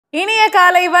இனிய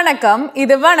காலை வணக்கம்.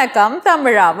 இது வணக்கம்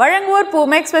தமிழா. வழங்குவோர்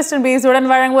பூமெக்ஸ் வெஸ்டர்ன் பீஸ் உடன்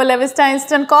வழங்குவோர் லெவிஸ்டா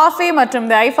இன்ஸ்டன்ட் காஃபி மற்றும்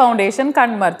தி ஐ ஃபவுண்டேஷன்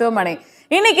கண் மருத்துவமனை.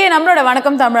 இன்னைக்கு நம்மளோட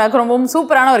வணக்கம் தமிழாக்கு ரொம்பவும்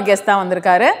சூப்பரான ஒரு கெஸ்ட் தான்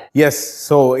வந்திருக்காரு. எஸ்,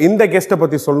 ஸோ இந்த கெஸ்ட்டை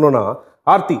பற்றி சொல்லணும்னா,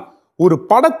 ஆர்த்தி, ஒரு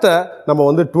படத்தை நம்ம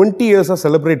 20 இயர்ஸாக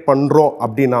செலிப்ரேட் பண்ணுறோம்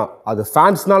அப்படின்னா, அது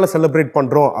ஃபேன்ஸ்னால செலிப்ரேட்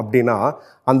பண்ணுறோம் அப்படின்னா,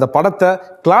 அந்த படத்தை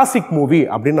கிளாசிக் மூவி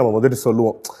அப்படின்னு நம்ம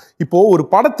சொல்லுவோம். இப்போது ஒரு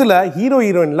படத்தில் ஹீரோ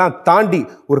ஹீரோயின்லாம் தாண்டி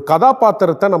ஒரு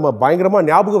கதாபாத்திரத்தை நம்ம பயங்கரமாக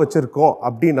ஞாபகம் வச்சுருக்கோம்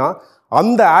அப்படின்னா,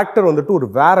 அந்த ஆக்டர் ஒரு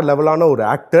வேற லெவலான ஒரு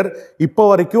ஆக்டர். இப்போ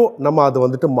வரைக்கும் நம்ம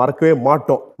அதை மறக்கவே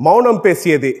மாட்டோம். மௌனம்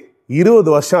பேசியதே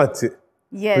 20 வருஷம் ஆச்சு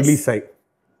ரிலீஸ் ஆகி.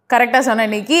 கரெக்டாக சொன்ன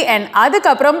இன்னைக்கு. அண்ட்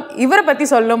அதுக்கப்புறம் இவரை பற்றி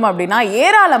சொல்லணும் அப்படின்னா,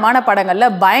 ஏராளமான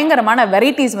படங்களில் பயங்கரமான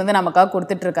வெரைட்டிஸ் நமக்காக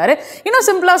கொடுத்துட்ருக்காரு. இன்னும்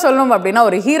சிம்பிளாக சொல்லணும் அப்படின்னா,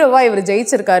 ஒரு ஹீரோவாக இவர்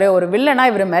ஜெயிச்சிருக்காரு, ஒரு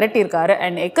வில்லனாக இவர் மிரட்டியிருக்காரு,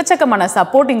 அண்ட் எக்கச்சக்கமான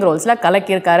சப்போர்ட்டிங் ரோல்ஸில்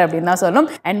கலக்கியிருக்காரு அப்படின்னு தான் சொல்லணும்.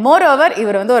 அண்ட் மோர் ஓவர்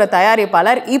இவர் ஒரு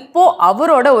தயாரிப்பாளர். இப்போது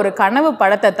அவரோட ஒரு கனவு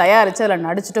படத்தை தயாரித்து அதில்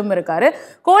நடிச்சிட்டும் இருக்காரு.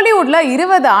 கோலிவுட்டில்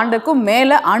 20 ஆண்டுக்கும்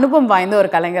மேலே அனுபவம் வாய்ந்த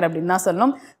ஒரு கலைஞர் அப்படின்னு தான்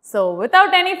சொல்லணும். So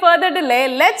without any further delay,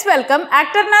 let's welcome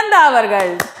actor Nanda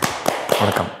அவர்கள்.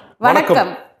 வணக்கம்.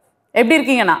 வணக்கம். எப்படி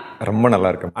இருக்கீங்கண்ணா? ரொம்ப நல்லா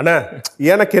இருக்கேன் அண்ணா.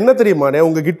 எனக்கு என்ன தெரியுமாண்ணே,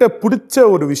 உங்ககிட்ட பிடிச்ச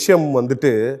ஒரு விஷயம்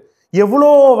எவ்வளோ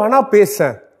வேணா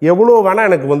பேசேன், எவ்வளோ வேணா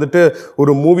எனக்கு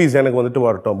ஒரு மூவிஸ் எனக்கு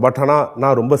வரட்டும், பட் ஆனால்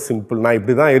நான் ரொம்ப சிம்பிள், நான்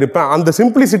இப்படி தான் இருப்பேன். அந்த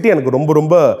சிம்பிளிசிட்டி எனக்கு ரொம்ப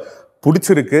ரொம்ப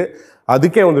பிடிச்சிருக்கு.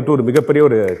 அதுக்கே ஒரு மிகப்பெரிய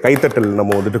ஒரு கைத்தட்டல்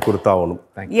நம்ம கொடுத்தாகணும்.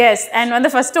 எஸ்.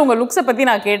 அண்ட் ஃபர்ஸ்ட் உங்கள் லுக்ஸை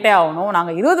பற்றி நான் கேட்டே ஆகணும்.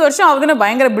 நாங்கள் 20 வருஷம் ஆகுதுன்னு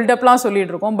பயங்கர பில்டப்லாம்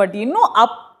சொல்லிட்டு இருக்கோம், பட் இன்னும்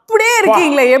அப்படியே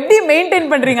இருக்கீங்களே, எப்படி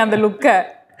மெயின்டைன் பண்ணுறீங்க அந்த லுக்கை?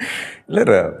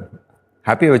 இல்லை,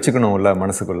 ஹாப்பியாக வச்சுக்கணும்ல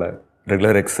மனசுக்குள்ள.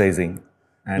 ரெகுலர் எக்ஸசைசிங்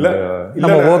அண்ட்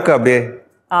நம்ம ஒர்க் அப்படியே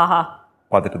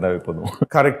பார்த்துட்டு தான் போதும்.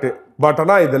 கரெக்டு. பட்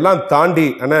ஆனால் இதெல்லாம் தாண்டி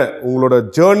உங்களோட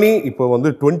ஜேர்னி இப்போ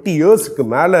 20 இயர்ஸ்க்கு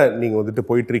மேலே நீங்கள்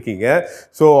போயிட்டு இருக்கீங்க.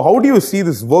 So how to you see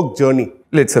this work journey?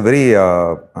 இல்லை, it's a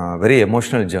very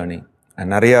emotional journey.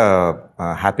 நிறையா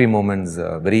happy moments,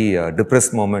 very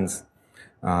depressed moments,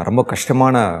 ரொம்ப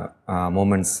கஷ்டமான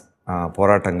மூமெண்ட்ஸ்,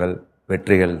 போராட்டங்கள்,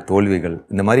 வெற்றிகள், தோல்விகள்,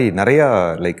 இந்த மாதிரி நிறையா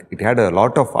it had a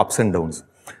lot of ups and downs.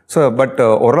 So but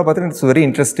ஓரளவு பார்த்தீங்கன்னா இட்ஸ் வெரி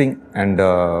இன்ட்ரெஸ்டிங் அண்ட்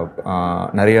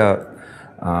நிறையா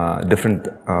different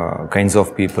kinds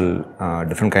of people,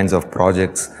 different kinds of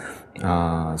projects.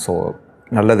 So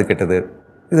நல்லது கெட்டது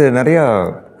இது நிறையா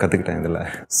கற்றுக்கிட்டேன் இதில்.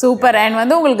 சூப்பர்.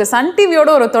 அண்ட் உங்களுக்கு சன் டிவியோட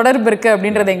ஒரு தொடர்பு இருக்குது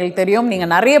அப்படின்றது எங்களுக்கு தெரியும். நீங்கள்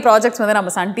நிறைய ப்ராஜெக்ட்ஸ்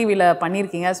நம்ம சன் டிவியில்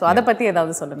பண்ணியிருக்கீங்க. ஸோ அதை பற்றி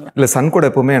ஏதாவது சொல்லுங்களேன். இல்லை, சன் கூட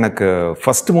எப்போவுமே எனக்கு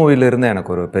ஃபஸ்ட் மூவிலேருந்து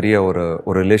எனக்கு ஒரு பெரிய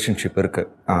ஒரு ரிலேஷன்ஷிப் இருக்குது.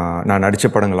 நான் நடித்த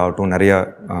படங்களாகட்டும் நிறையா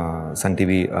சன்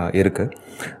டிவி இருக்குது.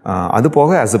 அது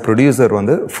போக as a producer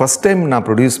first time நான்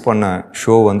ப்ரொடியூஸ் பண்ண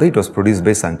show it was produce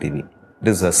by Sun TV.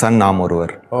 It is Sun நாம்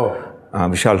ஒருவர்.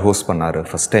 விஷால் ஹோஸ்ட் பண்ணார்,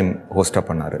 ஃபஸ்ட் டைம் ஹோஸ்டாக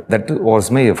பண்ணார். That was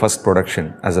my first production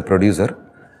as a producer.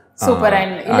 Super.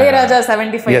 And Ilayaraja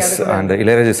 75. Yes, and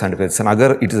Ilayaraja 75. And agar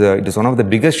it is one of the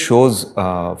biggest shows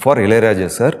for Ilayaraja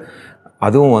sir.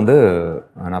 அதுவும்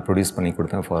நான் produce பண்ணி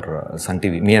கொடுத்தேன் for Sun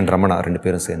TV. Me and Ramana 2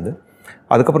 பேரும் சேர்ந்து.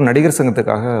 அதுக்கப்புறம் நடிகர்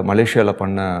சங்கத்துக்காக மலேசியாவில்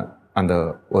பண்ண அந்த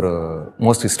ஒரு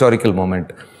மோஸ்ட் ஹிஸ்டாரிக்கல்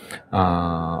மூமெண்ட்,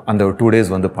 அந்த 2 days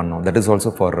பண்ணோம். That is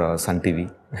also for Sun TV.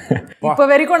 இப்போ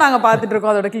வரைக்கும் நாங்கள் பார்த்துட்டு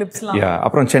இருக்கோம் அதோட கிளிப்ஸ்லாம்.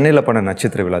 அப்புறம் சென்னையில் பண்ண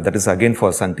நட்சத்திர விழா, that is again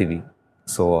for Sun TV.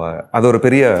 So அது ஒரு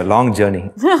பெரிய long journey.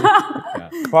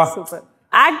 Super.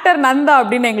 Actor Nanda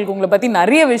அப்படின்னு எங்களுக்கு உங்களை பற்றி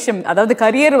நிறைய விஷயம், அதாவது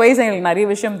கரியர் வைஸ் எங்களுக்கு நிறைய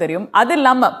விஷயம் தெரியும். அது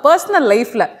இல்லாமல் பர்சனல்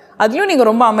லைஃப்பில் அதுலேயும் நீங்கள்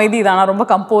ரொம்ப அமைதி தானா, ரொம்ப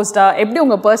கம்போஸ்டாக எப்படி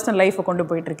உங்கள் பர்சனல் லைஃப்பை கொண்டு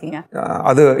போயிட்டுருக்கீங்க?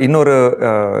 அது இன்னொரு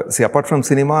அப்பார்ட் ஃப்ரம்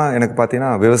சினிமா எனக்கு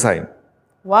பார்த்தீங்கன்னா விவசாயம்.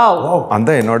 வாவ்.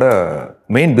 அந்த என்னோட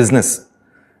மெயின் பிஸ்னஸ்.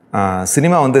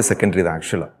 சினிமா செகண்டரி தான்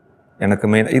ஆக்சுவலாக. எனக்கு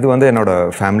மெயின் இது என்னோட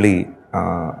ஃபேமிலி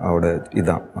ஓட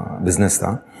இதுதான், பிஸ்னஸ்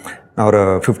தான். நான் ஒரு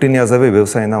 15 இயர்ஸாகவே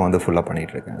விவசாயம் தான் ஃபுல்லாக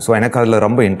பண்ணிகிட்ருக்கேன். ஸோ எனக்கு அதில்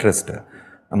ரொம்ப இன்ட்ரெஸ்ட்டு.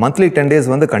 மந்த்லி 10 days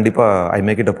கண்டிப்பாக I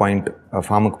make it a point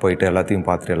ஃபார்முக்கு போயிட்டு எல்லாத்தையும்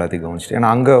பார்த்துட்டு எல்லாத்தையும் கவனிச்சிட்டு.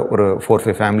 ஏன்னா அங்கே ஒரு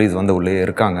 4-5 ஃபேமிலிஸ் உள்ளே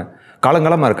இருக்காங்க,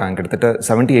 காலங்காலமாக இருக்காங்க. கிட்டத்தட்ட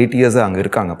 70-80 இயர்ஸாக அங்கே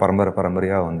இருக்காங்க,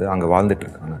 பரம்பரையாக அங்கே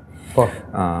வாழ்ந்துட்டுருக்காங்க.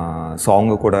 ஸோ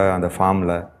அவங்க கூட அந்த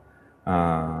ஃபார்மில்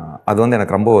அது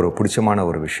எனக்கு ரொம்ப ஒரு பிடிச்சமான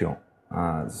ஒரு விஷயம்.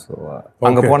 ஸோ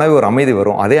அங்கே போனாவே ஒரு அமைதி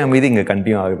வரும். அதே அமைதி இங்கே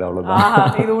கண்டினியூ ஆகுது,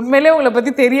 அவ்வளோதான். இது உண்மையிலே உங்களை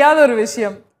பற்றி தெரியாத ஒரு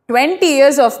விஷயம். 20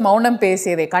 years ஆஃப் மௌனம்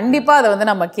பேசியதே கண்டிப்பாக அதை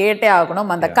நம்ம கேட்டே ஆகணும்.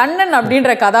 அந்த கண்ணன்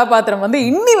அப்படின்ற கதாபாத்திரம்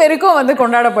இன்னி வரைக்கும்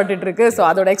கொண்டாடப்பட்டு இருக்கு. ஸோ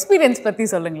அதோட எக்ஸ்பீரியன்ஸ் பற்றி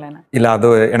சொல்லுங்களேன். இல்லை, அது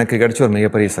எனக்கு கிடைச்ச ஒரு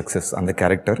மிகப்பெரிய சக்ஸஸ் அந்த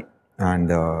character.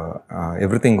 And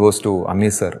everything goes to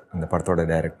Amir sir, அந்த படத்தோட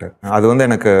டைரக்டர். அது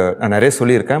எனக்கு நான் நிறைய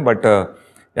சொல்லியிருக்கேன். பட்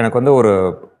எனக்கு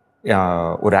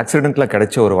ஒரு ஆக்சிடெண்ட்டில்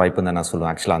கிடைச்ச ஒரு வாய்ப்பு தான் நான்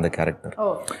சொல்லுவேன் ஆக்சுவலாக அந்த கேரக்டர்.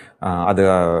 அது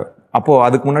அப்போது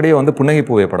அதுக்கு முன்னாடியே புன்னகை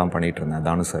பூவே படம் பண்ணிகிட்டு இருந்தேன்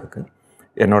தானு சாருக்கு.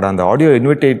 என்னோட அந்த ஆடியோ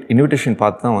இன்விடேஷன்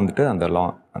பார்த்து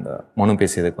தான் அந்த மௌனம்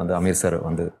பேசியதுக்கு அமீர் சார்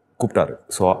கூப்பிட்டாரு.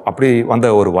 ஸோ அப்படி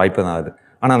வந்த ஒரு வாய்ப்பு தான் அது.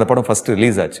 ஆனால் அந்த படம் ஃபஸ்ட்டு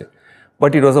ரிலீஸ் ஆச்சு.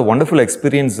 But it was a wonderful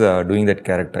experience doing that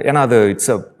character. ஏன்னா அது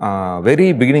it's a very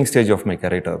beginning stage of my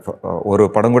character. ஒரு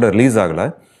படம் கூட ரிலீஸ் ஆகலை.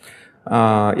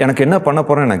 எனக்கு என்ன பண்ண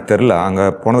போகிறேன்னு எனக்கு தெரில. அங்கே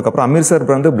போனதுக்கப்புறம் அமீர் சார்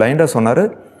வந்து பிளைண்டாக சொன்னார்,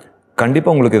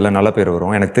 கண்டிப்பாக உங்களுக்கு இதில் நல்ல பேர்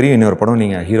வரும், எனக்கு தெரியும் இன்னொரு படம்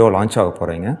நீங்கள் ஹீரோ லான்ச் ஆக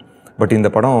போகிறீங்க, பட் இந்த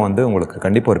படம் வந்து உங்களுக்கு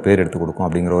கண்டிப்பாக ஒரு பேர் எடுத்து கொடுக்கும்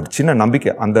அப்படிங்கிற ஒரு சின்ன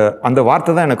நம்பிக்கை. அந்த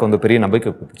வார்த்தை தான் எனக்கு வந்து பெரிய நம்பிக்கை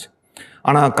கொடுத்துச்சு.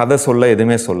 ஆனால் கதை சொல்ல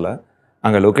எதுவுமே சொல்ல,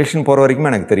 அங்கே லொக்கேஷன் போகிற வரைக்குமே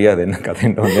எனக்கு தெரியாது என்ன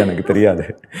கதைன்ட்டு வந்து எனக்கு தெரியாது.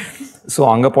 ஸோ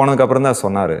அங்கே போனதுக்கப்புறம் தான்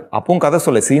சொன்னார். அப்பவும் கதை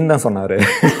சொல்ல சீன் தான் சொன்னார்.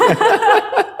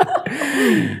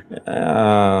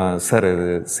 சார் இது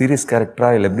சீரியஸ் கேரக்டரா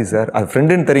இல்லை எப்படி சார்? அது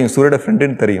ஃப்ரெண்டுன்னு தெரியும், சூரியோட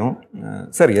ஃப்ரெண்டுன்னு தெரியும்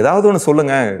சார், ஏதாவது ஒன்று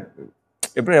சொல்லுங்கள்.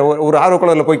 எப்படி ஒரு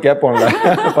ஆர்வக்குள்ளரில் போய் கேட்போம்ல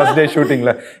ஃபர்ஸ்ட் டே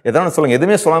ஷூட்டிங்கில், ஏதாவது ஒன்று சொல்லுங்கள்.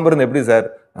 எதுவுமே சொல்லாமல் இருந்து எப்படி சார்?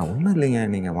 நான் ஒன்றும் இல்லைங்க,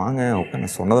 நீங்கள் வாங்க ஓகே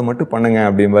நான் சொன்னதை மட்டும் பண்ணுங்க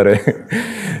அப்படிம்பாரு.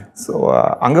 ஸோ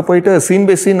அங்கே போயிட்டு சீன்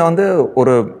பை சீன் வந்து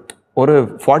ஒரு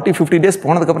 40-50 டேஸ்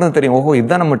போனதுக்கப்புறம் தான் தெரியும், ஓஹோ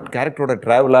இதுதான் நம்ம கேரக்டரோட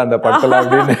ட்ராவலாக அந்த படத்தில்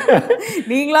அப்படின்னு.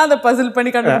 நீங்களா அந்த பசில்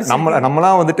பண்ணி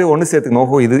நம்மளாம் வந்துட்டு ஒன்று சேர்த்துக்கணும்,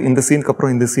 ஓஹோ இது இந்த சீனுக்கு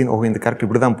அப்புறம் இந்த சீன், ஓஹோ இந்த கேரக்டர்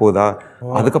இப்படி தான் போதா.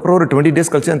 அதுக்கப்புறம் ஒரு 20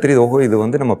 டேஸ் கழிச்சு தான் தெரியுது, ஓஹோ இது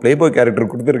வந்து நம்ம பிளே பாய்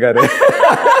கேரக்டர் கொடுத்துருக்காரு.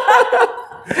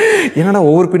 ஏன்னா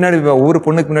ஒவ்வொரு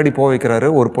பொண்ணுக்கு பின்னாடி போக வைக்கிறாரு,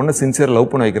 ஒரு பொண்ணை சின்சியர்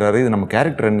லவ் பண்ண வைக்கிறாரு, இது நம்ம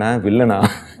கேரக்டர் என்ன வில்லனா?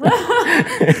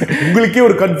 உங்களுக்கே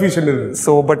ஒரு கன்ஃபியூஷன் இருக்கு.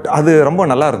 ஸோ பட் அது ரொம்ப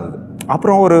நல்லா இருந்தது.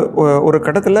 அப்புறம் ஒரு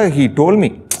கட்டத்தில் ஹீ டோல் மீ,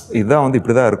 இதுதான் வந்து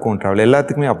இப்படி தான் இருக்கும் ட்ராவல்,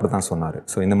 எல்லாத்துக்குமே அப்படி தான் சொன்னார்.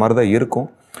 ஸோ இந்த மாதிரி தான் இருக்கும்,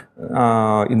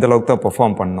 இந்த அளவுக்கு தான்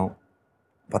பெர்ஃபார்ம் பண்ணோம்.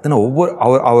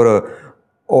 பார்த்தீங்கன்னா அவர்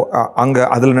அங்கே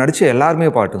அதில் நடித்த எல்லாருமே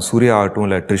பாட்டும், சூர்யா ஆகட்டும்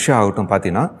இல்லை ட்ரிஷா ஆகட்டும்,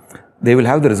 பார்த்தீங்கன்னா they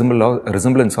will have the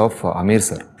resemblance of Amir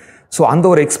sir. So அந்த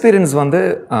ஒரு எக்ஸ்பீரியன்ஸ் வந்து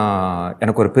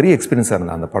எனக்கு ஒரு பெரிய எக்ஸ்பீரியன்ஸாக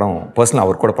இருந்தது அந்த படம். பர்சனலாக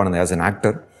அவர் கூட பண்ணது as an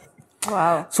actor.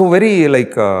 So very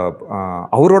like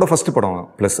அவரோட ஃபஸ்ட்டு படம்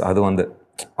ப்ளஸ் அது வந்து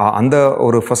அந்த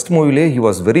ஒரு first மூவிலே he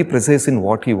was very precise in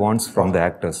what he wants from the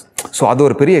actors. So அது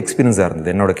ஒரு பெரிய எக்ஸ்பீரியன்ஸாக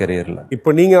இருந்தது என்னோட கெரியரில். இப்போ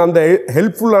நீங்கள் அந்த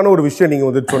ஹெல்ப்ஃபுல்லான ஒரு விஷயம்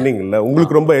நீங்கள் வந்து சொன்னீங்கல்ல,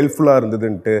 உங்களுக்கு ரொம்ப ஹெல்ப்ஃபுல்லாக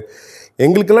இருந்ததுன்ட்டு,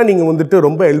 எங்களுக்கெல்லாம் நீங்கள் வந்துட்டு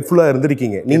ரொம்ப ஹெல்ப்ஃபுல்லாக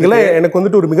இருந்திருக்கீங்க. நீங்களாம் எனக்கு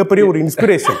வந்துட்டு ஒரு மிகப்பெரிய ஒரு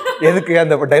இன்ஸ்பிரேஷன். எதுக்கு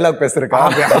அந்த டைலாக் பேசுறேன்?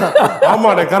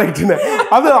 ஆமாண்ணே, கரெக்டுண்ணே.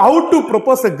 அது how to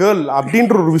propose a girl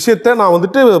அப்படின்ற ஒரு விஷயத்த நான்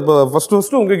வந்துட்டு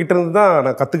ஃபர்ஸ்ட் உங்ககிட்ட இருந்து தான்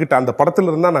நான் கற்றுக்கிட்டேன், அந்த படத்துல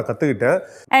இருந்து தான் நான் கற்றுக்கிட்டேன்.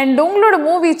 அண்ட் உங்களோட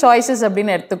மூவி சாய்ஸஸ்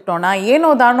அப்படின்னு எடுத்துக்கிட்டோம்னா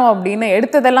ஏனோ தானோ அப்படின்னு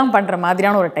எடுத்ததெல்லாம் பண்ணுற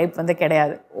மாதிரியான ஒரு டைப் வந்து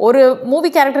கிடையாது. ஒரு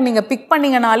மூவி கேரக்டர் நீங்கள் பிக்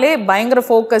பண்ணிங்கனாலே பயங்கர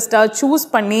ஃபோக்கஸ்டாக சூஸ்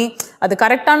பண்ணி அது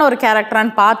கரெக்டான ஒரு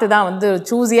கேரக்டரான்னு பார்த்து தான் வந்து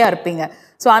சூஸியாக இருப்பீங்க.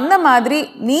 ஸோ அந்த மாதிரி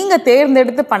நீங்கள்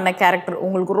தேர்ந்தெடுத்து பண்ண கேரக்டர்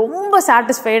உங்களுக்கு ரொம்ப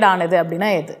சாட்டிஸ்ஃபைட் ஆனது அப்படின்னா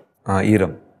எது?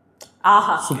 ஈரம்.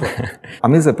 ஆஹா,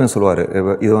 அமீர் எப்பயும் சொல்லுவார்,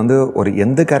 இது வந்து ஒரு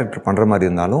எந்த கேரக்டர் பண்ணுற மாதிரி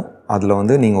இருந்தாலும் அதில்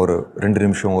வந்து நீங்கள் ஒரு 2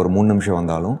 நிமிஷம் ஒரு 3 நிமிஷம்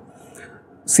வந்தாலும்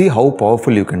see how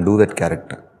powerful you can do that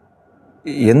character.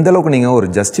 எந்த அளவுக்கு நீங்கள் ஒரு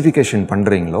ஜஸ்டிஃபிகேஷன்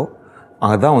பண்ணுறீங்களோ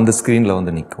அதுதான் வந்து ஸ்க்ரீனில்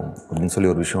வந்து நிற்கும் அப்படின்னு சொல்லி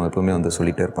ஒரு விஷயம் எப்போவுமே வந்து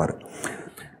சொல்லிகிட்டே இருப்பார்.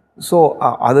 ஸோ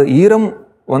அது ஈரம்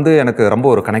வந்து எனக்கு ரொம்ப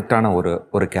ஒரு கனெக்டான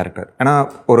ஒரு கேரக்டர். ஏன்னா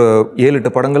ஒரு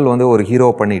 7-8 படங்கள் வந்து ஒரு ஹீரோ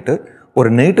பண்ணிவிட்டு ஒரு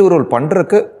நெகட்டிவ் ரோல்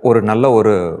பண்ணுறதுக்கு ஒரு நல்ல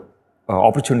ஒரு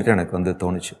ஆப்பர்ச்சுனிட்டி எனக்கு வந்து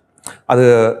தோணுச்சு. அது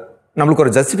நம்மளுக்கு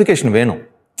ஒரு ஜஸ்டிஃபிகேஷன் வேணும்.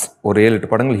 ஒரு 7-8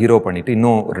 படங்கள் ஹீரோ பண்ணிவிட்டு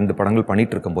இன்னும் 2 படங்கள்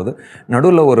பண்ணிகிட்டு இருக்கும்போது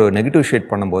நடுவில் ஒரு நெகட்டிவ்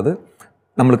ஷேட் பண்ணும்போது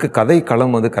நம்மளுக்கு கதை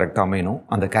களம் வந்து கரெக்டாக அமையணும்,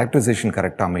 அந்த கேரக்டரைசேஷன்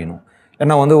கரெக்டாக அமையணும்.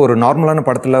 ஏன்னா வந்து ஒரு நார்மலான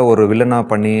படத்தில் ஒரு வில்லனாக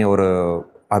பண்ணி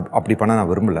அப்படி பண்ண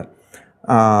நான் விரும்பலை.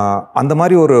 அந்த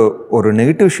மாதிரி ஒரு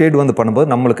நெகட்டிவ் ஷேட் வந்து பண்ணும்போது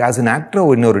நம்மளுக்கு ஆஸ் அன்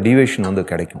ஆக்டர் இன்னொரு டிவியேஷன் வந்து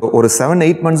கிடைக்கும். ஒரு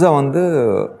 7-8 மந்த்ஸாக வந்து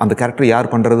அந்த கேரக்டர்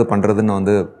யார் பண்ணுறதுன்னு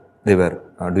வந்து தேவர்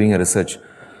டூயிங் அ ரிசர்ச்.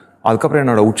 அதுக்கப்புறம்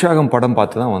என்னோடய உற்சாகம் படம்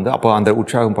பார்த்து தான் வந்து அப்போ அந்த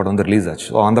உற்சாகம் படம் வந்து ரிலீஸ் ஆச்சு.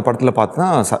 ஸோ அந்த படத்தில் பார்த்து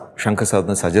தான் சங்கர் சார்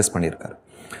வந்து சஜஸ்ட் பண்ணியிருக்காரு.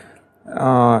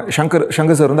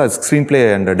 சங்கர் சார் வந்து அது ஸ்க்ரீன் பிளே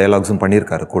அண்ட் டைலாக்ஸும்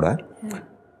பண்ணியிருக்காரு கூட.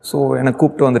 ஸோ எனக்கு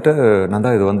கூப்பிட்டு வந்துட்டு,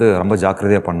 நந்தா இது வந்து ரொம்ப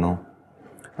ஜாக்கிரதையாக பண்ணோம்,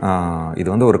 இது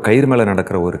வந்து ஒரு கயிறு மேலே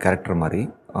நடக்கிற ஒரு கேரக்டர் மாதிரி,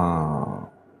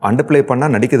 அண்டர் ப்ளே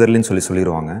பண்ணால் நடிக்க தெரியலன்னு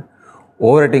சொல்லிடுவாங்க,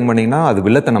 ஓவர் ஆக்டிங் பண்ணிங்கன்னா அது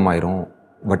வில்லத்தனம் ஆயிரும்,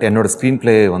 பட் என்னோடய ஸ்க்ரீன்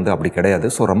பிளே வந்து அப்படி கிடையாது,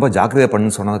 ஸோ ரொம்ப ஜாக்கிரதையாக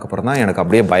பண்ணுன்னு சொன்னதுக்கப்புறம் தான் எனக்கு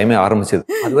அப்படியே பயமே ஆரம்பிச்சது.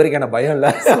 அது வரைக்கும் எனக்கு பயம்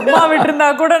இல்லை, சும்மா விட்டுருந்தா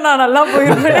கூட நான் நல்லா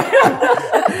போயிருப்பேன்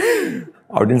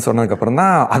அப்படின்னு சொன்னதுக்கப்புறம்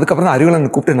தான் அறிவுலன்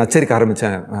கூப்பிட்டு நச்சரிக்க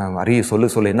ஆரம்பித்தேன். அரிய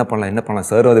சொல்லு என்ன பண்ணலாம்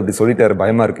சார் அது இப்படி சொல்லிட்டாரு,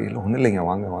 பயமாக இருக்குது. இல்லை ஒன்றும் இல்லைங்க,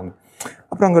 வாங்க.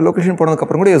 அப்புறம் அங்கே லொக்கேஷன்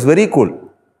போனதுக்கப்புறம் கூட it was very cool.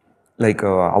 Like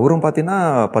அவரும் பார்த்தீங்கன்னா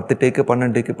 10 டேக்கு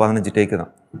 12 டேக்கு 15 டேக்கு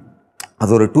தான்,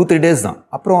 அது ஒரு 2-3 டேஸ் தான்.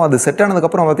 அப்புறம் அது செட்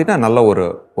ஆனதுக்கப்புறம் பார்த்தீங்கன்னா நல்ல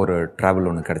ஒரு ட்ராவல்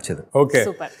ஒன்று கிடைச்சது. ஓகே,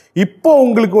 இப்போ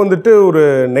உங்களுக்கு வந்துட்டு ஒரு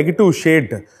நெகட்டிவ்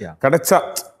ஷேட் கிடைச்சா,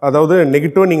 அதாவது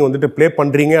நெகட்டிவாக நீங்கள் வந்துட்டு ப்ளே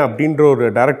பண்ணுறீங்க அப்படின்ற ஒரு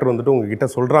டைரக்டர் வந்துட்டு உங்ககிட்ட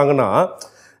சொல்கிறாங்கன்னா,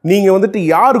 நீங்கள் வந்துட்டு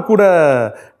யார் கூட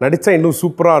நடித்தா இன்னும்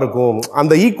சூப்பராக இருக்கும்,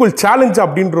 அந்த ஈக்குவல் சேலஞ்ச்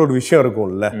அப்படின்ற ஒரு விஷயம்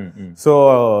இருக்கும்ல, ஸோ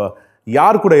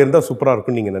யார் கூட இருந்தால் சூப்பராக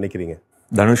இருக்கும்னு நீங்கள் நினைக்கிறீங்க?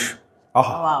 தனுஷ்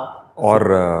ஆஹா, ஆர்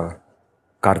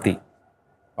கார்த்தி.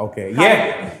 ஓகே.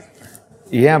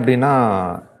 ஏன் அப்படின்னா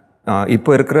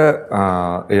இப்போ இருக்கிற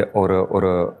ஒரு ஒரு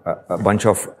பஞ்ச்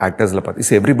ஆஃப் ஆக்டர்ஸில்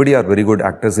பார்த்து everybody are very good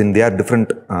actors in there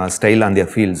different style on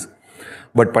their fields.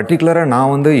 But பர்டிகுலராக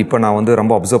நான் வந்து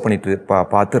ரொம்ப அப்சர்வ் பண்ணிட்டு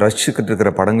பார்த்து ரசிச்சுக்கிட்டு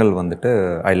இருக்கிற படங்கள் வந்துட்டு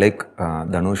I like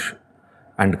Dhanush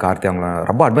and Karthi. அவங்கள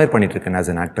ரொம்ப அட்மையர் பண்ணிகிட்ருக்கேன்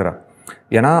ஆஸ் அன் ஆக்டராக.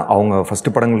 ஏன்னா அவங்க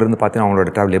ஃபஸ்ட்டு படங்கள்லேருந்து பார்த்தீங்கன்னா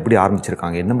அவங்களோட ட்ராவல் எப்படி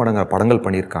ஆரம்பிச்சிருக்காங்க, என்ன படங்கள்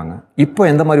பண்ணியிருக்காங்க, இப்போ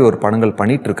எந்த மாதிரி ஒரு படங்கள்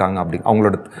பண்ணிகிட்ருக்காங்க அப்படி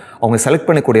அவங்க செலக்ட்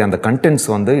பண்ணக்கூடிய அந்த கண்டென்ட்ஸ்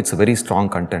வந்து இட்ஸ் வெரி ஸ்ட்ராங்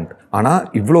கண்டென்ட். ஆனால்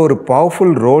இவ்வளோ ஒரு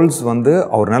பவர்ஃபுல் ரோல்ஸ் வந்து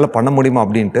அவரால் பண்ண முடியுமா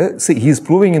அப்படின்ட்டு he is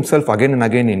proving himself again and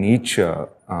again in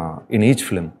each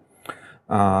film.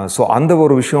 So அந்த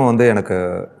ஒரு விஷயம் வந்து எனக்கு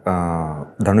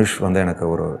தனுஷ் வந்து எனக்கு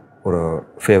ஒரு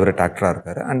ஃபேவரட் ஆக்டராக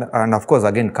இருக்கார். And of course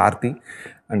again Karthi.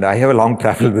 And I have a long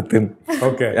travel with him.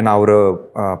 Okay. ஏன்னா அவர்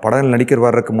படங்கள் நடிக்கிற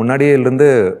வர்றதுக்கு முன்னாடியிலேருந்து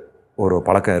ஒரு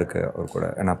பழக்கம் இருக்குது அவர் கூட.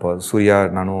 ஏன்னா இப்போ சூர்யா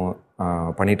நானும்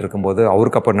பண்ணிகிட்டு இருக்கும்போது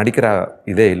அவருக்கு அப்போ நடிக்கிற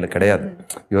இதே கிடையாது.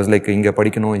 யூஎஸ் லைக் இங்கே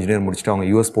படிக்கணும், இன்ஜினியர் முடிச்சுட்டு அவங்க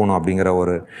யூஎஸ் போகணும் அப்படிங்கிற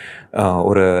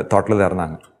ஒரு தாட்டில் தான்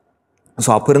இருந்தாங்க.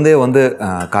 ஸோ அப்போ இருந்தே வந்து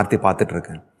கார்த்தி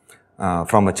பார்த்துட்ருக்கேன்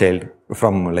from a child,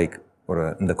 from like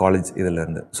இந்த காலேஜ்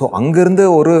இதிலேருந்து. ஸோ அங்கேருந்து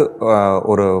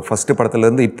ஒரு ஃபஸ்ட்டு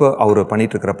படத்துலேருந்து இப்போ அவர்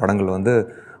பண்ணிகிட்ருக்கிற படங்கள் வந்து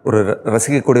ஒரு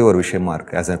ரசிக்கக்கூடிய ஒரு விஷயமா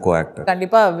இருக்குது ஆஸ் அ கோ ஆக்டர்.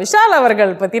 கண்டிப்பாக விஷால்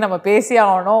அவர்கள் பற்றி நம்ம பேசி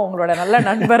ஆகணும். உங்களோட நல்ல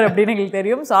நண்பர் அப்படின்னு எங்களுக்கு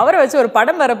தெரியும். ஸோ அவரை வச்சு ஒரு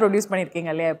படம் வேறு ப்ரொடியூஸ் பண்ணியிருக்கீங்க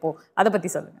இல்லையா, இப்போது அதை பற்றி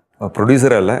சொல்லுங்கள்.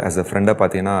 ப்ரொடியூசராக இல்லை, ஆஸ் அ ஃப்ரெண்டாக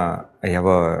பார்த்தீங்கன்னா ஐ ஹேவ்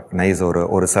அ நைஸ்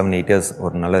ஒரு 7-8 years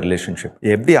ஒரு நல்ல ரிலேஷன்ஷிப்.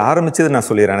 எப்படி ஆரம்பிச்சது நான்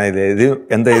சொல்லிடுறேன். இது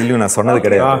எந்த இதுலையும் நான் சொன்னது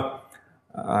கிடையாது.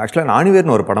 ஆக்சுவலாக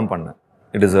நானிவேர்னு ஒரு படம் பண்ணேன்.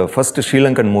 It is a first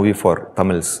Sri Lankan movie for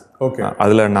Tamils. Okay.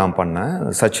 அதில் நான் பண்ணேன்.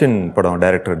 சச்சின் படம்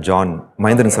டைரக்டர் ஜான்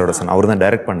மகேந்திரன் சரோட சன், அவர் தான்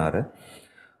டைரக்ட் பண்ணார்.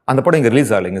 அந்த படம் இங்கே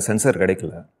ரிலீஸ் ஆகலை, இங்கே சென்சார்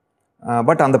கிடைக்கல.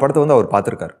 பட் அந்த படத்தை வந்து அவர்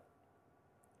பார்த்துருக்காரு.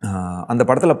 அந்த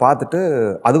படத்தில் பார்த்துட்டு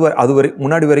அது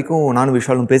முன்னாடி வரைக்கும் நானும்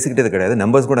விஷாலும் பேசிக்கிட்டே கிடையாது,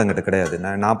 நம்பர்ஸ் கூட என்கிட்ட கிடையாது.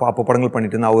 நான் அப்போ படங்கள்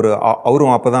பண்ணிட்டு இருந்தேன்.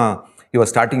 அவரும் அப்போ தான் your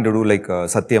starting to two like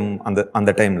சத்தியம்.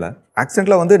 அந்த டைமில்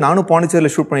ஆக்சிடென்ட்டில் வந்து நானும்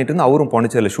பாண்டிச்சேரியில் ஷூட் பண்ணிட்டு இருந்தேன், அவரும்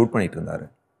பாண்டிச்சேரியில் ஷூட் பண்ணிட்டு இருந்தார்.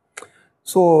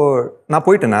 ஸோ நான்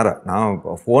போயிட்டேன் நேராக. நான்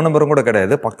ஃபோன் நம்பரும் கூட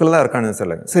கிடையாது, பக்கத்தில் தான் இருக்கான்னு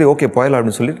சொல்லுங்க. சரி ஓகே போயலாம்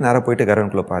அப்படின்னு சொல்லிட்டு நேராக போயிட்டு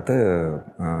கரண்ட்குள்ளே பார்த்து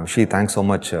ஷீ தேங்க்ஸ் ஸோ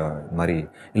மச் இது மாதிரி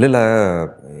இல்லை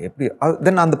எப்படி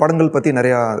தென் அந்த படங்கள் பற்றி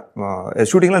நிறையா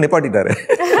ஷூட்டிங்லாம் நிப்பாட்டிட்டார்.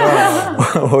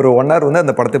 ஒரு 1 hour வந்து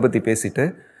அந்த படத்தை பற்றி பேசிட்டு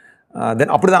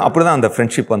தென் அப்படி தான் அந்த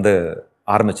ஃப்ரெண்ட்ஷிப் வந்து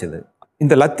ஆரம்பிச்சது.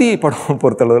 இந்த லத்தி படம்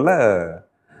பொறுத்தளவில்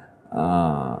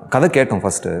கதை கேட்டோம்.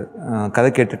 ஃபஸ்ட்டு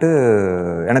கதை கேட்டுட்டு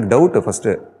எனக்கு டவுட்டு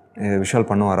ஃபஸ்ட்டு விஷால்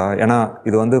பண்ணுவாரா. ஏன்னா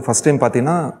இது வந்து ஃபஸ்ட் டைம்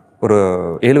பார்த்தீங்கன்னா ஒரு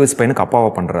 7 வயசு பையனுக்கு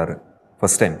அப்பாவாக பண்ணுறாரு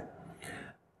ஃபஸ்ட் டைம்.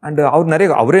 அண்டு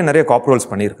அவரே நிறைய காப் ரோல்ஸ்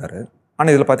பண்ணியிருக்காரு.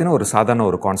 ஆனால் இதில் பார்த்தீங்கன்னா ஒரு சாதாரண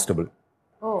ஒரு கான்ஸ்டபிள்.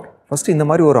 ஃபஸ்ட்டு இந்த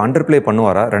மாதிரி ஒரு அண்டர் பிளே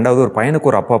பண்ணுவாரா, ரெண்டாவது ஒரு பையனுக்கு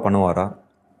ஒரு அப்பா பண்ணுவாரா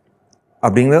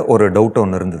அப்படிங்கிற ஒரு டவுட்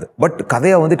ஒன்று இருந்தது. பட்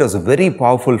கதையாக வந்து it was very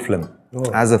powerful film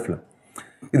as a film.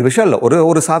 இது விஷால்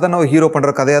ஒரு சாதாரண ஹீரோ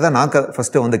பண்ணுற கதையாக தான் நான்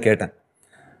ஃபஸ்ட்டு வந்து கேட்டேன்.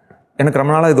 எனக்கு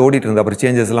ரொம்ப நாளாக இது ஓடிட்டு இருந்தது. அப்புறம்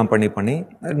சேஞ்சஸ் எல்லாம் பண்ணி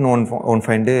ஒன்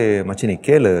ஃபைன் டே மச்சி நீ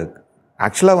கேளு.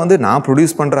 ஆக்சுவலாக வந்து நான்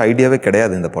ப்ரொடியூஸ் பண்ணுற ஐடியாவே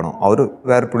கிடையாது இந்த படம். அவர்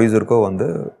வேறு ப்ரொடியூசருக்கோ வந்து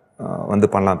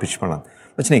பண்ணலாம், பிச் பண்ணலாம்.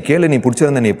 மச்சி நீ கேளு, நீ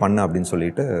பிடிச்சிருந்த நீ பண்ணு அப்படின்னு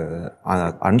சொல்லிட்டு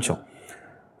அனுப்பிச்சோம்.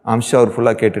 அமிஷா அவர்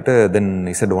ஃபுல்லாக கேட்டுட்டு தென்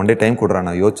இசட் 1 day டைம் கொடுறா,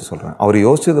 நான் யோசிச்சு சொல்கிறேன். அவர்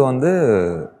யோசிச்சது வந்து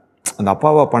அந்த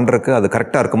அப்பாவை பண்ணுறதுக்கு அது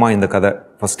கரெக்டாக இருக்குமா இந்த கதை.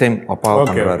 ஃபஸ்ட் டைம் அப்பாவை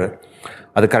பண்ணுறாரு,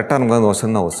 அது கரெக்டாக இருக்கும்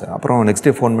வருஷம் தான் வருஷம். அப்புறம் நெக்ஸ்ட்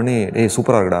டே ஃபோன் பண்ணி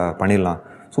சூப்பராக இருக்குடா பண்ணிடலாம்,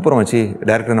 சூப்பராக வச்சு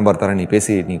டேரக்டர் நம்பர் தரேன், நீ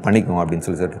பேசி நீ பண்ணிக்கோ அப்படின்னு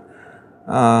சொல்லிட்டு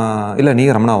இல்லை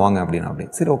நீங்கள் ரமணா வாங்க அப்படி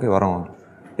சரி ஓகே வரோம்.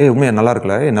 உண்மையாக நல்லா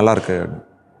இருக்குல்ல, நல்லா இருக்கு,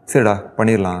 சரிடா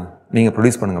பண்ணிடலாம், நீங்கள்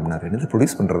ப்ரொடியூஸ் பண்ணுங்க அப்படின்னாரு. என்னது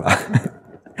ப்ரொடியூஸ் பண்ணுறதா?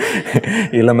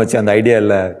 இல்லை மச்சி அந்த ஐடியா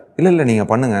இல்லை நீங்கள்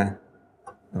பண்ணுங்க.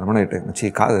 ரமணாயிட்டு மச்சி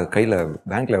கையில்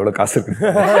பேங்க்கில் எவ்வளோ காசு இருக்கு,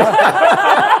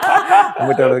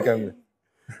 உங்கள்கிட்ட எவ்வளோ இருக்காங்க,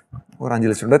 ஒரு 5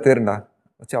 லட்சம் ரூபா தேருண்டா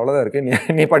வச்சு அவ்வளோதான் இருக்கு,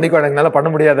 நீ பண்ணிக்கோ, எனக்கு என்னால் பண்ண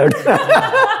முடியாது அப்படின்னு.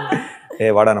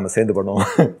 வாடா நம்ம சேர்ந்து பண்ணுவோம்.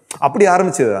 அப்படி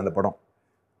ஆரம்பிச்சது அந்த படம்.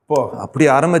 அப்படி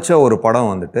ஆரம்பித்த ஒரு படம்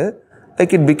வந்துட்டு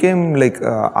லைக் இட் பிகேம் லைக்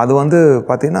அது வந்து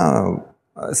பார்த்தீங்கன்னா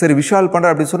சரி விஷால்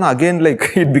பண்ணுற அப்படின்னு சொன்னால் again like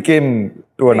it became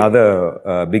to another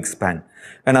big span.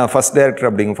 ஏன்னா ஃபஸ்ட்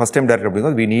டைம் டேரக்டர்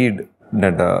அப்படிங்கும் we need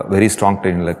that very strong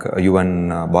train like Yuvan,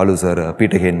 Balu sir,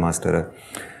 Peter ஹேன் master.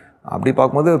 அப்படி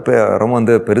பார்க்கும்போது ரொம்ப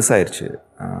வந்து பெருசாயிருச்சு.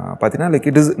 பார்த்தீங்கன்னா like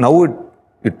it is now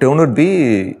it turn out B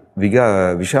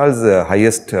Vishal's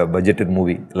highest budgeted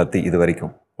movie lathi இது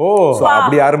வரைக்கும்.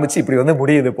 அப்படி ஆரம்பிச்சு இப்படி வந்து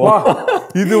முடியுது.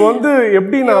 இது வந்து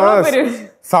எப்படின்னா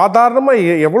சாதாரணமா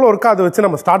எவ்வளவு இருக்கா அதை வச்சு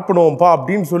நம்ம ஸ்டார்ட் பண்ணுவோம்ப்பா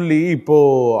அப்படின்னு சொல்லி இப்போ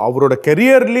அவரோட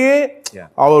கெரியர்லயே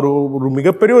அவர் ஒரு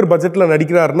மிகப்பெரிய ஒரு பட்ஜெட்ல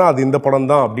நடிக்கிறாருன்னா அது இந்த படம்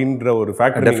தான் அப்படின்ற ஒரு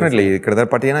ஃபேக்டர். டெஃபினெட்லி கிட்டத்தட்ட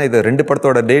பார்த்தீங்கன்னா இது 2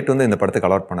 படத்தோட டேட் வந்து இந்த படத்துக்கு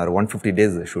அலாட் பண்ணாரு. 150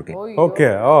 days ஷூட்டிங். ஓகே.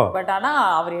 பட் ஆனா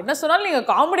அவர் என்ன சொன்னாலும் நீங்க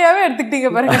காமெடியாவே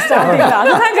எடுத்துக்கிட்டீங்க பாருங்க.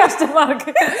 அதுதான் கஷ்டமா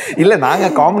இருக்கு. இல்ல நாங்க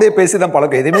காமெடியா பேசி தான்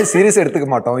பழக்கம், எதுவுமே சீரியஸ் எடுத்துக்க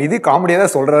மாட்டோம். இது காமெடியா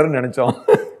தான் சொல்றாருன்னு நினைச்சோம்.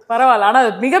 பரவாயில்ல. ஆனா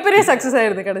மிகப்பெரிய சக்சஸ்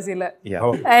ஆயிருது கடைசியில.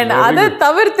 அண்ட் அதை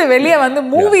தவிர்த்து வெளியே வந்து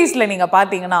மூவிஸ்ல நீங்க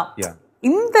பாத்தீங்கன்னா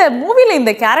இந்த மூவில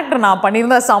இந்த கேரக்டர் நான்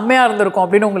பண்ணியிருந்தா செம்மையா இருந்திருக்கும்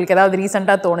அப்படின்னு உங்களுக்கு ஏதாவது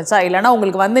ரீசெண்டா தோணுச்சா? இல்லைன்னா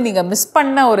உங்களுக்கு வந்து நீங்க மிஸ்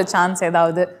பண்ண ஒரு சான்ஸ்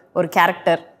ஏதாவது ஒரு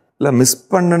கேரக்டர்? இல்லை, மிஸ்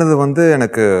பண்ணது வந்து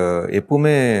எனக்கு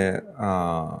எப்பவுமே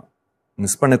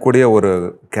மிஸ் பண்ணக்கூடிய ஒரு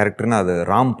கேரக்டர்னா அது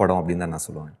ராம் படம் அப்படின்னு தான் நான்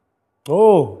சொல்லுவேன். ஓ,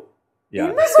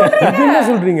 என்ன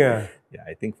சொல்றீங்க?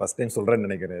 ஐ திங்க் ஃபர்ஸ்ட் டைம் சொல்றேன்னு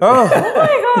நினைக்கிறேன்.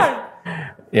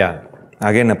 யா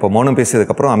அகைன் இப்போ மௌனம்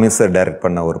பேசியதுக்கப்புறம் அமீர் சார் டைரக்ட்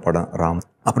பண்ண ஒரு படம் ராம்.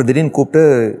 அப்புறம் திடீர்னு கூப்பிட்டு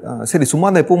சரி சும்மா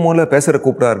அந்த எப்பவும் மூலம் பேசுகிற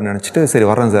கூப்பிட்டாருன்னு நினச்சிட்டு சரி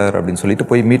வரேன் சார் அப்படின்னு சொல்லிட்டு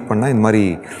போய் மீட் பண்ணால் இந்த மாதிரி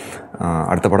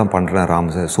அடுத்த படம் பண்ணுறேன்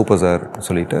ராம் சார் சூப்பர் சார்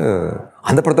சொல்லிட்டு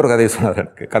அந்த படத்தோட கதையை சொன்னார்.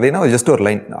 எனக்கு கதைனா ஜஸ்ட் ஒரு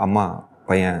லைன், அம்மா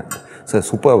பையன் சார்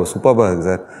சூப்பராக இருக்குது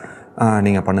சார்,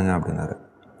 நீங்கள் பண்ணுங்க அப்படின்னாரு.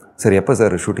 சரி எப்போ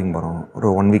சார் ஷூட்டிங் போகிறோம்? ஒரு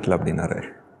 1 வீக்கில் அப்படின்னாரு.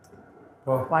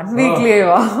 1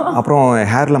 வீக்லேயேவா? அப்புறம்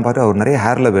ஹேர்லாம் பார்த்து அவர் நிறைய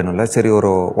ஹேரில் வேணும்ல, சரி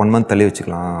ஒரு 1 மந்த் தள்ளி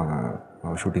வச்சுக்கலாம்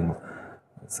ஷூட்டிங்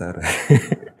சார்.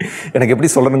 எனக்கு எப்படி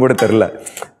சொல்கிறேன்னு கூட தெரில.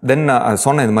 தென்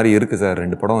சொன்னேன் இந்த மாதிரி இருக்குது சார்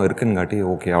 2 படம் இருக்குன்னு காட்டி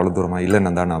ஓகே அவ்வளோ தூரமா இல்லை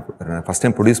நந்தா நான் ஃபஸ்ட்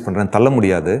டைம் ப்ரொடியூஸ் பண்ணுறேன் தள்ள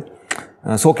முடியாது,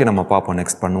 ஓகே நம்ம பார்ப்போம்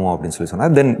நெக்ஸ்ட் பண்ணுவோம் அப்படின்னு சொல்லி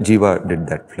சொன்னார். தென் ஜீவா டிட்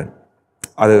தட் ஃபிலிம்.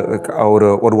 அது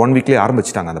ஒரு 1 வீக்லேயே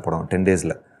ஆரம்பிச்சிட்டாங்க அந்த படம் 10 days.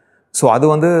 ஸோ அது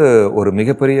வந்து ஒரு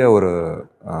மிகப்பெரிய ஒரு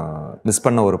மிஸ்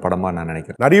பண்ண ஒரு படமாக நான்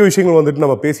நினைக்கிறேன். நிறைய விஷயங்கள் வந்துட்டு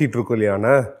நம்ம பேசிகிட்டு இருக்கோம்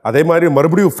இல்லையாண்ணா, அதே மாதிரி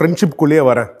மறுபடியும் ஃப்ரெண்ட்ஷிப்குள்ளேயே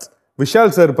வரேன்.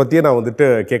 விஷால் சார் பற்றியே நான் வந்துட்டு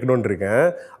கேட்கணுன்னு இருக்கேன்.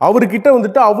 அவர்கிட்ட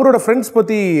வந்துட்டு அவரோட ஃப்ரெண்ட்ஸ்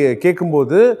பற்றி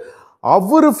கேட்கும்போது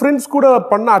அவர் ஃப்ரெண்ட்ஸ் கூட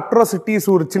பண்ண அட்ராசிட்டிஸ்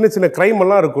ஒரு சின்ன சின்ன க்ரைம்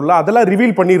எல்லாம் இருக்குல்ல அதெல்லாம்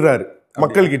ரிவீல் பண்ணிடுறாரு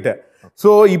மக்கள்கிட்ட. ஸோ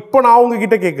இப்போ நான்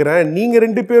உங்ககிட்ட கேட்குறேன், நீங்கள்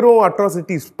 2 பேரும்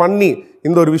அட்ராசிட்டிஸ் பண்ணி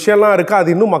இந்த ஒரு விஷயம்லாம் இருக்கா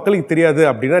அது இன்னும் மக்களுக்கு தெரியாது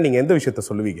அப்படின்னா நீங்கள் எந்த விஷயத்த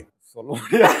சொல்லுவீங்க? சொல்ல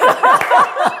முடியாது.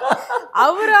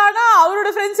 அவர் ஆனா அவரோட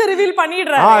ஃப்ரெண்ட்ஸ் ரிவீல்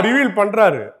பண்ணிடுறாரு. ரிவீல்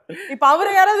பண்றாரு. இப்போ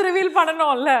அவரை யாராவது ரிவீல்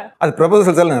பண்ணணும்ல. அது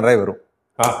ப்ரொபோசல்ஸ் எல்லாம் நிறைய வரும்.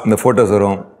 இந்த ஃபோட்டோஸ்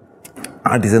வரும்,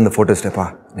 ஆர்டிஸ்ட் இந்த ஃபோட்டோ ஸ்டெப்பா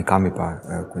நீ காமிப்பா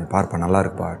கொஞ்சம் பார்ப்பா நல்லா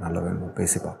இருக்குப்பா நல்லா வேணும்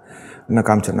பேசிப்பா என்ன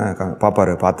காமிச்சேன்னா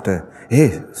பாப்பாரு பார்த்துட்டு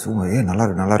நல்லா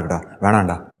இருக்குடா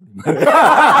வேணாண்டா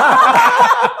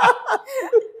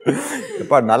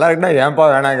எப்பா நல்லா இருக்குன்னா ஏன்பா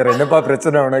வேணாங்கிற என்னப்பா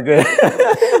பிரச்சனை உனக்கு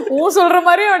சொல்ற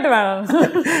மாதிரி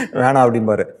வேணாம் அப்படின்னு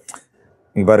பாரு.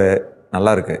 நீ பாரு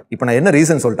நல்லா இருக்கு. இப்போ நான் என்ன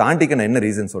ரீசன் சொல்லிட்டு ஆண்டிக்கு நான் என்ன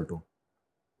ரீசன் சொல்லட்டும்?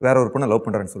 வேற ஒரு பொண்ணை லவ்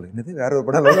பண்றேன்னு சொல்லு. என்னது வேற ஒரு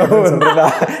பொண்ணை லவ் பண்றேன்னு சொல்றடா?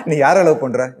 நீ யாரை லவ்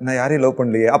பண்ற? நான் யாரையும் லவ்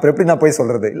பண்ணலையே. அப்புறம் எப்படி நான் போய்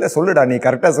சொல்றது? இல்ல சொல்லுடா நீ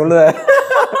கரெக்டா சொல்லுவ.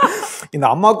 இந்த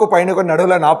அம்மாவுக்கும் பையனுக்கும்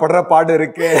நடுவுல நான் படுற பாடு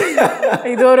இருக்கு.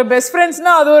 இது ஒரு பெஸ்ட்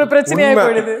ஃப்ரெண்ட்ஸ்னா அது ஒரு பிரச்சனையா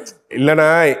போயிடுது. இல்லைண்ணா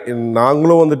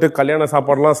நாங்களும் வந்துட்டு கல்யாண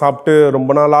சாப்பாடுலாம் சாப்பிட்டு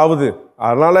ரொம்ப நாள் ஆகுது.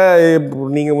 அதனால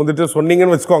நீங்க வந்துட்டு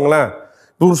சொன்னீங்கன்னு வச்சுக்கோங்களேன்,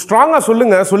 ஒரு ஸ்ட்ராங்கா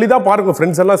சொல்லுங்க, சொல்லிதான் பாருங்க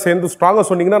ஃப்ரெண்ட்ஸ் எல்லாம் சேர்ந்து ஸ்ட்ராங்கா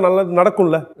சொன்னீங்கன்னா நல்லது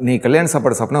நடக்கும்ல. நீ கல்யாண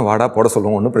சாப்பாடு சாப்பிட்டா வாடா போட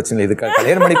சொல்லுவோம், ஒன்றும் பிரச்சனை இல்லை. இதுக்கு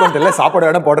கல்யாணம் பண்ணிக்கும் தெரியல சாப்பாடு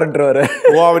வேணா போடுறேன்ட்டுருவாரு.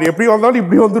 ஓ அவர் எப்படி வந்தாலும்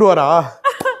இப்படி வந்துருவாரா?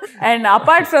 அண்ட்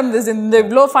அப்பார்ட் ஃப்ரம் திஸ் இந்த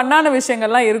இவ்வளோ ஃபன்னான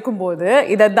விஷயங்கள்லாம் இருக்கும்போது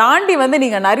இதை தாண்டி வந்து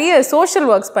நீங்கள் நிறைய சோஷியல்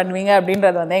ஒர்க்ஸ் பண்ணுவீங்க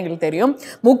அப்படின்றது வந்து எங்களுக்கு தெரியும்.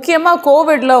 முக்கியமாக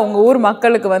கோவிட்ல உங்கள் ஊர்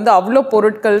மக்களுக்கு வந்து அவ்வளோ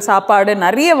பொருட்கள் சாப்பாடு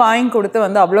நிறைய வாங்கி கொடுத்து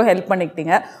வந்து அவ்வளோ ஹெல்ப்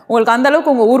பண்ணிக்கிட்டீங்க. உங்களுக்கு அந்த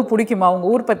அளவுக்கு உங்கள் ஊர் பிடிக்குமா?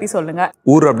 உங்கள் ஊர் பற்றி சொல்லுங்கள்.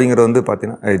 ஊர் அப்படிங்கிறது வந்து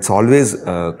பார்த்தீங்கன்னா it's always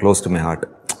close to my heart.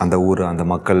 அந்த ஊர், அந்த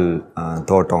மக்கள்,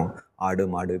 தோட்டம், ஆடு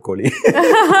மாடு கோழி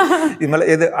இது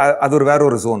மேலே அது ஒரு வேற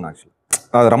ஒரு ஜோன். ஆக்சுவலி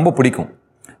அது ரொம்ப பிடிக்கும்.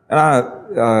 ஏன்னா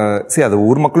சரி அது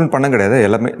ஊர் மக்கள்னு பண்ண கிடையாது,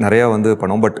 எல்லாமே நிறையா வந்து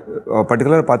பண்ணுவோம். பட்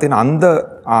பர்டிகுலர் பார்த்தீங்கன்னா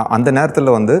அந்த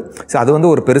நேரத்தில் வந்து சரி அது வந்து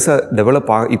ஒரு பெருசாக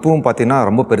டெவலப் இப்பவும் பார்த்தீங்கன்னா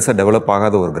ரொம்ப பெருசாக டெவலப்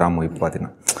ஆகாத ஒரு கிராமம். இப்போ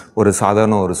பார்த்தீங்கன்னா ஒரு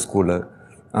சாதாரண ஒரு ஸ்கூலு,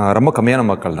 ரொம்ப கம்மியான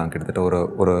மக்கள் தான், கிட்டத்தட்ட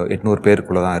ஒரு 800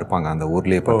 பேருக்குள்ளே தான் இருப்பாங்க அந்த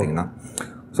ஊர்லேயே பார்த்தீங்கன்னா.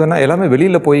 ஸோ என்ன எல்லாமே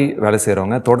வெளியில் போய் வேலை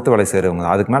செய்கிறவங்க, தோட்டத்து வேலை செய்கிறவங்க,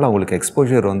 அதுக்கு மேலே அவங்களுக்கு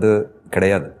எக்ஸ்போஜர் வந்து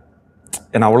கிடையாது.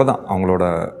 ஏன்னா அவ்வளோதான் அவங்களோட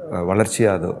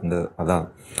வளர்ச்சியாக அது வந்து அதான்.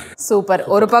 சூப்பர்.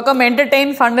 ஒரு பக்கம்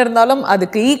என்டர்டெயின் ஃபன் இருந்தாலும்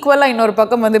அதுக்கு ஈக்குவலாக இன்னொரு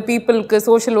பக்கம் வந்து பீப்புளுக்கு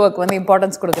சோஷியல் ஒர்க் வந்து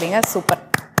இம்பார்ட்டன்ஸ் கொடுக்குறீங்க. சூப்பர்.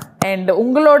 அண்ட்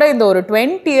உங்களோட இந்த ஒரு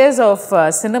 20 years ஆஃப்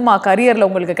சினிமா கரியரில்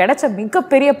உங்களுக்கு கிடைச்ச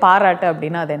மிகப்பெரிய பாராட்டு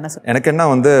அப்படின்னா அது என்ன சொல்லுங்கள்? எனக்கு என்ன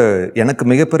வந்து எனக்கு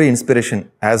மிகப்பெரிய இன்ஸ்பிரேஷன்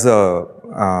ஆஸ்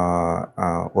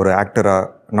ஒரு ஆக்டராக,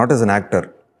 நாட் ஆஸ் அன் ஆக்டர்,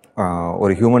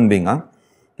 ஒரு ஹியூமன் பீங்காக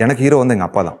எனக்கு ஹீரோ வந்து எங்கள்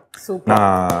அப்பா தான்.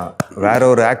 நான் வேற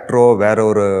ஒரு ஆக்டரோ வேற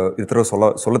ஒரு இதரோ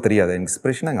சொல்ல தெரியாது.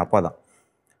 இன்ஸ்பிரேஷன் எங்கள் அப்பா தான்.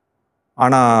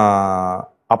 ஆனால்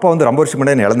அப்பா வந்து ரொம்ப வருஷம்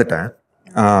முன்னாடி இழந்துட்டேன்.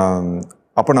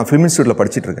 அப்போ நான் ஃபிலிம் இன்ஸ்டியூட்டில்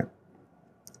படிச்சுட்ருக்கேன்.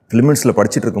 ஃபிலிம் இன்ஸ்டியூட்டில்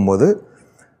படிச்சுட்டு இருக்கும்போது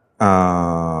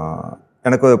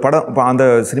எனக்கு படம் அந்த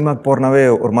சினிமாவுக்கு போகிறனாவே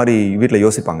ஒரு மாதிரி வீட்டில்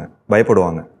யோசிப்பாங்க,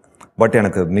 பட்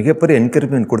எனக்கு மிகப்பெரிய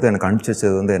என்கரேஜ்மெண்ட் கொடுத்து எனக்கு அனுப்பிச்சி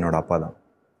வச்சது வந்து என்னோட அப்பா தான்.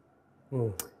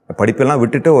 படிப்பெல்லாம்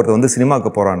விட்டுட்டு ஒருத்தர் வந்து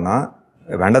சினிமாவுக்கு போகிறான்னா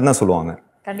வேண்டாம் தான் சொல்லுவாங்க.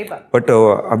 கண்டிப்பாக. பட்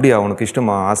அப்படியா அவனுக்கு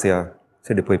இஷ்டமா ஆசையா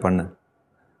சரி போய் பண்ணு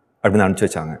அப்படின்னு அனுப்பிச்சி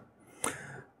வச்சாங்க.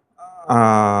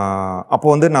 அப்போ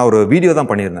வந்து நான் ஒரு வீடியோ தான்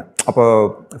பண்ணியிருந்தேன். அப்போ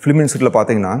ஃபிலிம் இன்ஸ்டியூட்டில்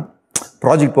பார்த்தீங்கன்னா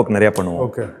ப்ராஜெக்ட் ஒர்க் நிறையா பண்ணுவோம்.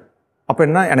 ஓகே. அப்போ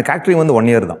என்ன எனக்கு ஆக்டிங் வந்து 1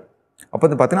 year தான். அப்போ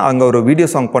வந்து பார்த்தீங்கன்னா அங்கே ஒரு வீடியோ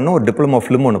சாங் பண்ணோம், ஒரு டிப்ளமோ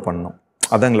ஃபிலிம் ஒன்று பண்ணோம்.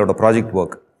 அதான் எங்களோட ப்ராஜெக்ட்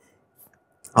ஒர்க்.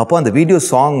 அப்போ அந்த வீடியோ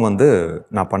சாங் வந்து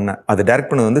நான் பண்ணேன். அது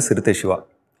டைரக்ட் பண்ணது வந்து சிறுத்தை சிவா.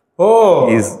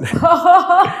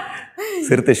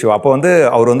 சிறுத்தை சிவா. அப்போ வந்து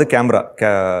அவர் வந்து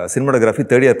சினிமாட்டோகிராஃபி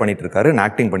 3rd year பண்ணிட்டு இருக்காரு, நான்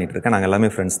ஆக்டிங் பண்ணிட்டு இருக்கேன். நாங்கள் எல்லாமே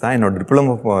ஃப்ரெண்ட்ஸ் தான். என்னோட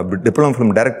டிப்ளமோ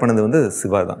ஃபிலிம் டைரக்ட் பண்ணது வந்து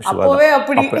சிவா தான். ஆமாம்,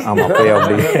 அப்போயே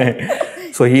அப்படி.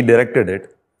 So he directed it.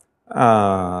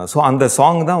 So அந்த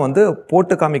சாங் தான் வந்து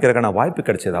போட்டு காமிக்கிறதுக்கான வாய்ப்பு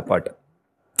கிடைச்சது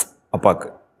அப்பாவுக்கு.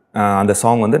 அந்த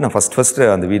சாங் வந்து நான்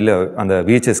ஃபஸ்ட்டு அந்த வீட்டில் அந்த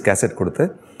VHS கேசட் கொடுத்து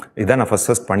இதான் நான்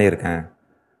ஃபஸ்ட் பண்ணியிருக்கேன்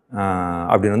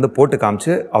அப்படின்னு வந்து போட்டு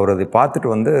காமிச்சு அவர் அதை பார்த்துட்டு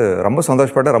வந்து ரொம்ப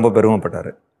சந்தோஷப்பட்டார், ரொம்ப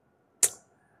பெருமைப்பட்டார்.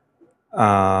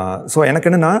 ஸோ எனக்கு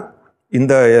என்னென்னா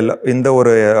இந்த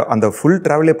ஒரு அந்த ஃபுல்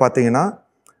ட்ராவலே பார்த்தீங்கன்னா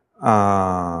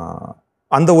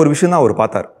அந்த ஒரு விஷயம் தான் அவர்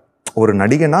பார்த்தார். ஒரு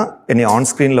நடிகனா என்னை ஆன்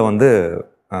ஸ்க்ரீனில் வந்து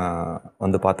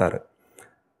பார்த்தாரு.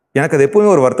 எனக்கு அது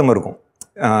எப்போவுமே ஒரு வருத்தம் இருக்கும்.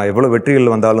 எவ்வளோ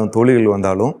வெற்றிகள் வந்தாலும் தோல்விகள்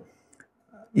வந்தாலும்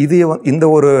இந்த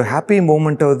ஒரு ஹாப்பி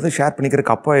மூமெண்ட்டை வந்து ஷேர்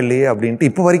பண்ணிக்கிறதுக்கு அப்பா இல்லையே அப்படின்ட்டு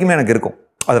இப்போ வரைக்குமே எனக்கு இருக்கும்.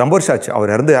 அது ரொம்ப வருஷம் ஆச்சு,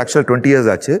 அவர் இறந்து ஆக்சுவலாக 20 years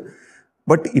ஆச்சு.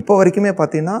 பட் இப்போ வரைக்குமே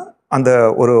பார்த்தீங்கன்னா அந்த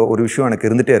ஒரு விஷயம் எனக்கு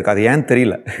இருந்துகிட்டே இருக்குது. அது ஏன்னு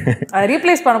தெரியல,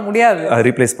 ரீப்ளேஸ்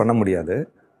பண்ண முடியாது.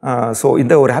 ஸோ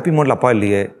இந்த ஒரு ஹாப்பி மூமெண்ட்டில் அப்பா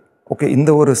இல்லையே, ஓகே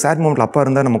இந்த ஒரு சேட் மூமெண்ட்டில் அப்பா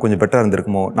இருந்தால் நம்ம கொஞ்சம் பெட்டராக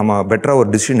இருந்திருக்குமோ, நம்ம பெட்டராக ஒரு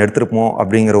டிசிஷன் எடுத்துருப்போமோ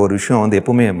அப்படிங்கிற ஒரு விஷயம் வந்து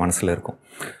எப்போவுமே மனசில் இருக்கும்.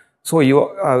 ஸோ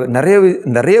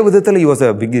நிறைய விதத்தில் வாஸ்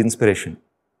அ பிக் இன்ஸ்பிரேஷன்.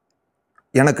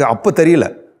 எனக்கு அப்போ தெரியல,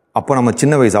 அப்போ நம்ம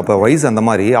சின்ன வயசு, அப்போ வயசு அந்த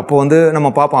மாதிரி. அப்போ வந்து நம்ம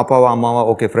பார்ப்போம் அப்பாவா அம்மாவா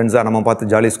ஓகே ஃப்ரெண்ட்ஸாக நம்ம பார்த்து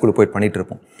ஜாலியாக ஸ்கூலுக்கு போயிட்டு பண்ணிகிட்டு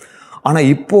இருப்போம். ஆனால்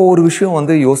இப்போது ஒரு விஷயம்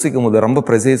வந்து யோசிக்கும் போது, ரொம்ப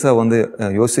ப்ரெசைஸாக வந்து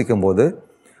யோசிக்கும் போது,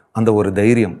 அந்த ஒரு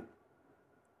தைரியம்,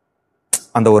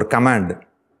 அந்த ஒரு கமாண்ட்,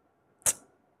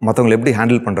 மற்றவங்களை எப்படி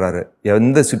ஹேண்டில் பண்ணுறாரு,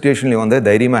 எந்த சுச்சுவேஷன்லையும் வந்து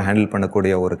தைரியமாக ஹேண்டில்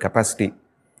பண்ணக்கூடிய ஒரு கெப்பாசிட்டி,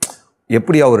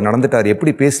 எப்படி அவர் நடந்துட்டார்,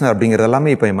 எப்படி பேசினார் அப்படிங்கிறது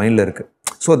எல்லாமே இப்போ என் மைண்டில் இருக்குது.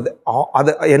 ஸோ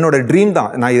அது என்னோட ட்ரீம் தான்.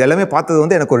 நான் இது எல்லாமே பார்த்தது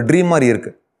வந்து எனக்கு ஒரு ட்ரீம் மாதிரி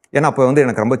இருக்குது. ஏன்னா அப்போ வந்து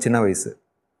எனக்கு ரொம்ப சின்ன வயசு,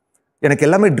 எனக்கு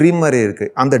எல்லாமே ட்ரீம் மாதிரி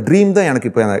இருக்குது. அந்த ட்ரீம் தான் எனக்கு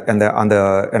இப்போ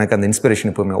எனக்கு அந்த இன்ஸ்பிரேஷன்.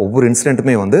 இப்போவுமே ஒவ்வொரு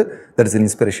இன்சிடென்ட்டுமே வந்து that is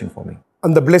inspiration for me.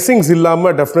 அந்த பிளெஸிங்ஸ்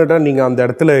இல்லாமல் டெஃபினட்டாக நீங்கள் அந்த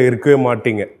இடத்துல இருக்கவே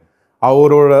மாட்டீங்க.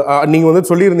 அவரோட நீங்கள் வந்து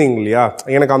சொல்லியிருந்தீங்க இல்லையா,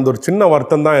 எனக்கு அந்த ஒரு சின்ன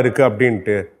வருத்தம் தான் இருக்குது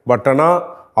அப்படின்ட்டு. பட் ஆனால்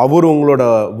அவர் உங்களோட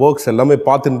ஒர்க்ஸ் எல்லாமே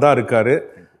பார்த்துட்டு தான் இருக்கார்.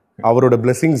 அவரோட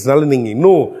பிளெஸிங்ஸ்னால நீங்கள்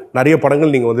இன்னும் நிறைய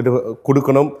படங்கள் நீங்கள் வந்துட்டு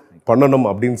கொடுக்கணும், பண்ணணும்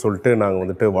அப்படின்னு சொல்லிட்டு நாங்கள்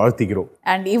வந்துட்டு வாழ்த்திக்கிறோம்.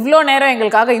 அண்ட் இவ்வளோ நேரம்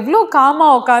எங்களுக்காக இவ்வளோ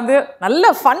காமாக உட்காந்து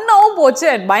நல்ல ஃபன்னாகவும் போச்சு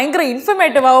அண்ட் பயங்கர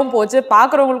இன்ஃபர்மேட்டிவாகவும் போச்சு.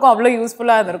 பார்க்குறவங்களுக்கும் அவ்வளோ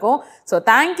யூஸ்ஃபுல்லாக இருந்திருக்கும். So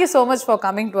thank you so much for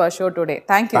coming to our show today.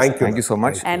 Thank you so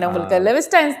much. And உங்களுக்கு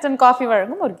லெவிஸ்டா இன்ஸ்டன்ட் காஃபி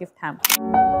வழங்கும் ஒரு கிஃப்ட் ஹேம்.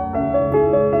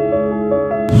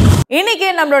 இன்னைக்கு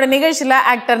நம்மளோட நிகழ்ச்சியில்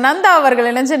ஆக்டர் நந்தா அவர்கள்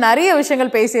இணைஞ்சு நிறைய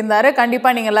விஷயங்கள் பேசியிருந்தாரு.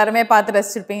 கண்டிப்பாக நீங்கள் எல்லாருமே பார்த்து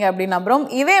ரசிச்சிருப்பீங்க அப்படின்னு நம்புறோம்.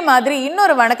 இதே மாதிரி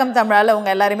இன்னொரு வணக்கம் தமிழால்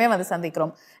உங்கள் எல்லாருமே வந்து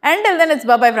சந்திக்கிறோம். Until then, it's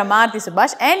bye-bye from Aarthi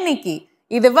Subhash and Nikki.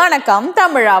 இது வணக்கம்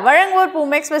தமிழா. வழங்குவோர்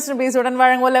பூமெக்ஸ் வெஸ்டர்ன் பீஸுடன்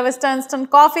வழங்குவோர் லெவிஸ்டா இன்ஸ்டன்ட்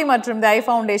காஃபி மற்றும் தி ஐ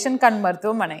ஃபவுண்டேஷன் கண்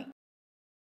மருத்துவமனை.